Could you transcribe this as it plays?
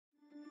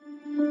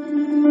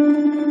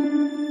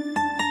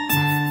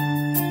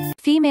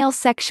Female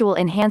sexual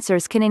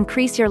enhancers can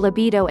increase your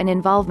libido and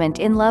involvement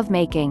in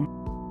lovemaking.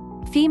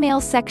 Female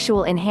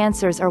sexual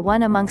enhancers are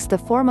one amongst the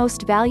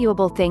foremost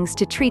valuable things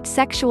to treat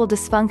sexual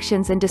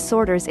dysfunctions and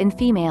disorders in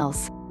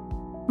females.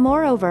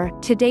 Moreover,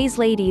 today's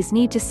ladies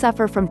need to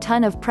suffer from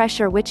ton of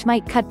pressure which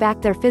might cut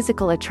back their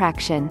physical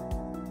attraction.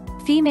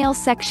 Female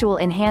sexual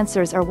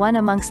enhancers are one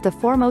amongst the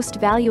foremost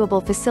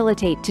valuable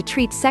facilitate to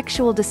treat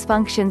sexual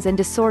dysfunctions and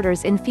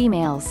disorders in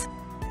females.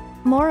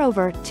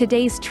 Moreover,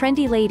 today's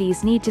trendy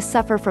ladies need to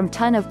suffer from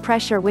ton of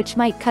pressure which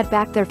might cut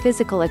back their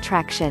physical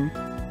attraction.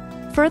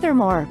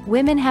 Furthermore,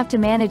 women have to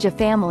manage a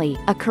family,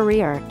 a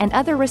career, and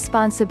other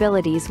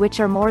responsibilities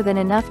which are more than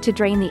enough to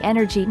drain the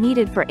energy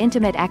needed for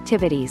intimate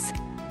activities.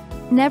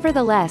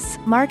 Nevertheless,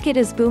 market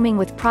is booming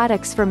with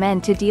products for men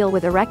to deal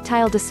with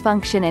erectile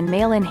dysfunction and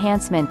male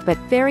enhancement, but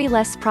very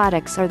less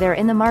products are there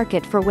in the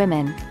market for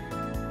women.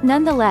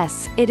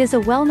 Nonetheless, it is a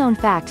well-known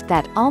fact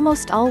that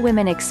almost all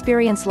women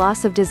experience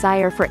loss of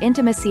desire for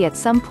intimacy at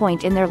some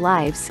point in their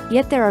lives,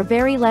 yet there are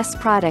very less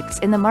products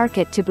in the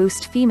market to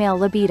boost female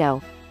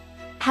libido.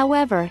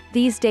 However,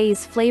 these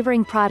days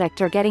flavouring products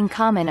are getting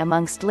common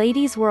amongst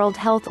ladies. World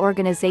Health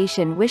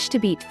Organization wish to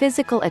beat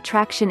physical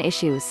attraction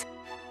issues.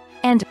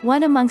 And,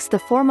 one amongst the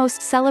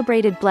foremost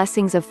celebrated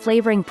blessings of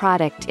flavouring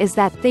product is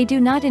that they do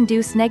not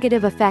induce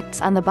negative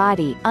effects on the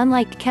body,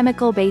 unlike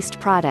chemical-based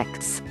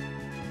products.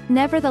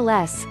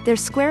 Nevertheless, their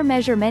square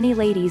measure many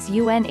ladies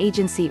UN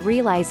agency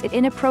realize it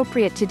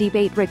inappropriate to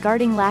debate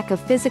regarding lack of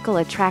physical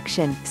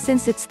attraction,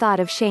 since it's thought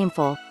of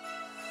shameful.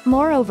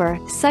 Moreover,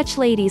 such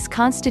ladies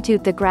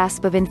constitute the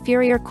grasp of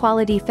inferior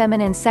quality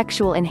feminine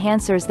sexual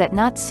enhancers that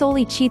not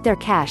solely cheat their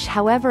cash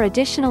however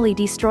additionally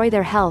destroy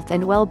their health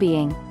and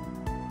well-being.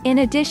 In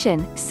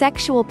addition,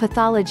 sexual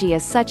pathology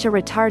is such a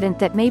retardant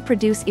that may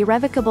produce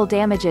irrevocable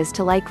damages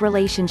to like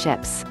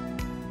relationships.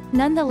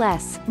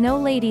 Nonetheless, no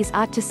ladies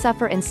ought to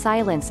suffer in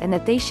silence and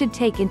that they should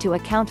take into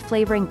account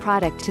flavouring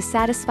product to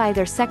satisfy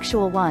their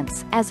sexual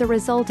wants, as a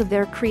result of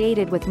their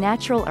created with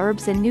natural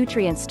herbs and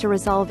nutrients to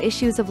resolve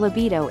issues of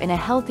libido in a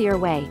healthier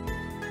way.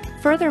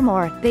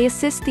 Furthermore, they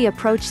assist the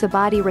approach the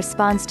body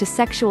responds to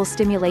sexual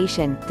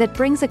stimulation, that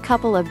brings a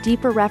couple of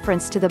deeper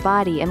reference to the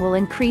body and will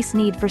increase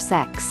need for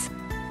sex.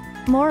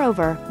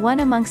 Moreover, one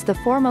amongst the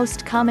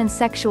foremost common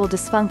sexual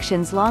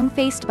dysfunctions long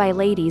faced by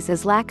ladies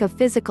is lack of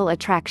physical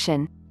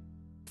attraction.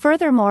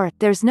 Furthermore,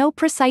 there's no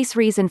precise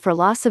reason for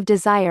loss of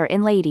desire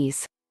in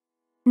ladies.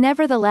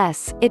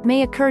 Nevertheless, it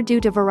may occur due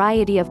to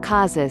variety of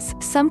causes,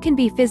 some can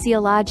be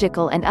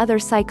physiological and other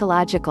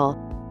psychological.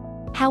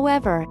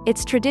 However,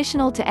 it's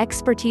traditional to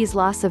expertise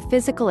loss of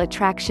physical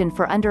attraction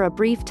for under a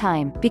brief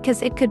time,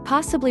 because it could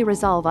possibly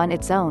resolve on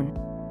its own.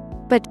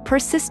 But,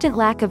 persistent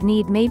lack of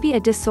need may be a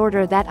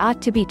disorder that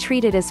ought to be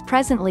treated as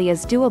presently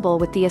as doable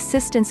with the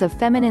assistance of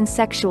feminine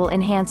sexual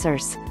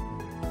enhancers.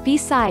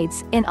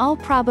 Besides, in all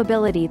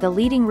probability the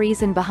leading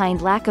reason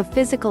behind lack of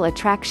physical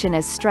attraction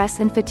is stress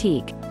and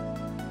fatigue.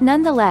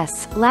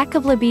 Nonetheless, lack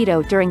of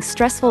libido during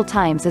stressful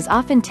times is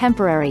often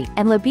temporary,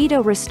 and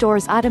libido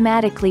restores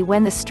automatically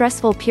when the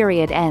stressful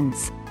period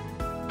ends.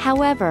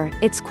 However,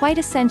 it's quite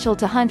essential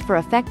to hunt for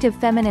effective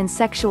feminine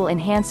sexual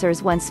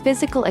enhancers once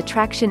physical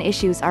attraction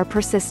issues are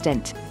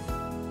persistent.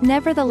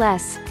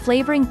 Nevertheless,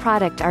 flavouring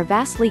products are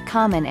vastly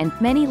common and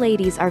many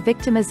ladies are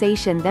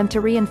victimization them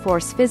to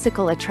reinforce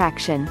physical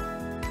attraction.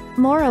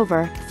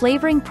 Moreover,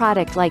 flavouring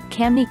product like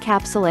Camni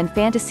capsule and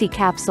Fantasy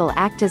capsule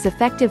act as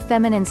effective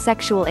feminine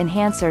sexual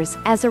enhancers,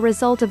 as a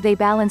result of they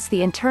balance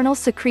the internal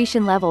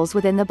secretion levels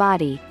within the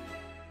body.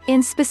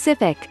 In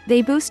specific,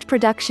 they boost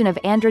production of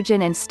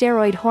androgen and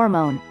steroid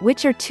hormone,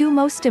 which are two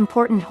most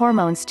important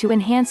hormones to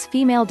enhance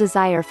female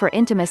desire for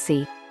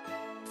intimacy.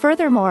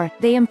 Furthermore,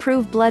 they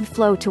improve blood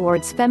flow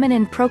towards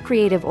feminine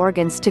procreative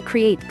organs to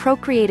create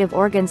procreative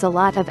organs a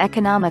lot of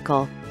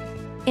economical.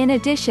 In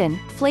addition,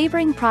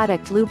 flavouring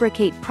product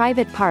lubricate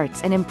private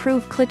parts and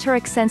improve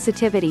clitoric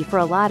sensitivity for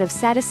a lot of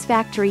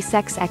satisfactory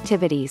sex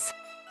activities.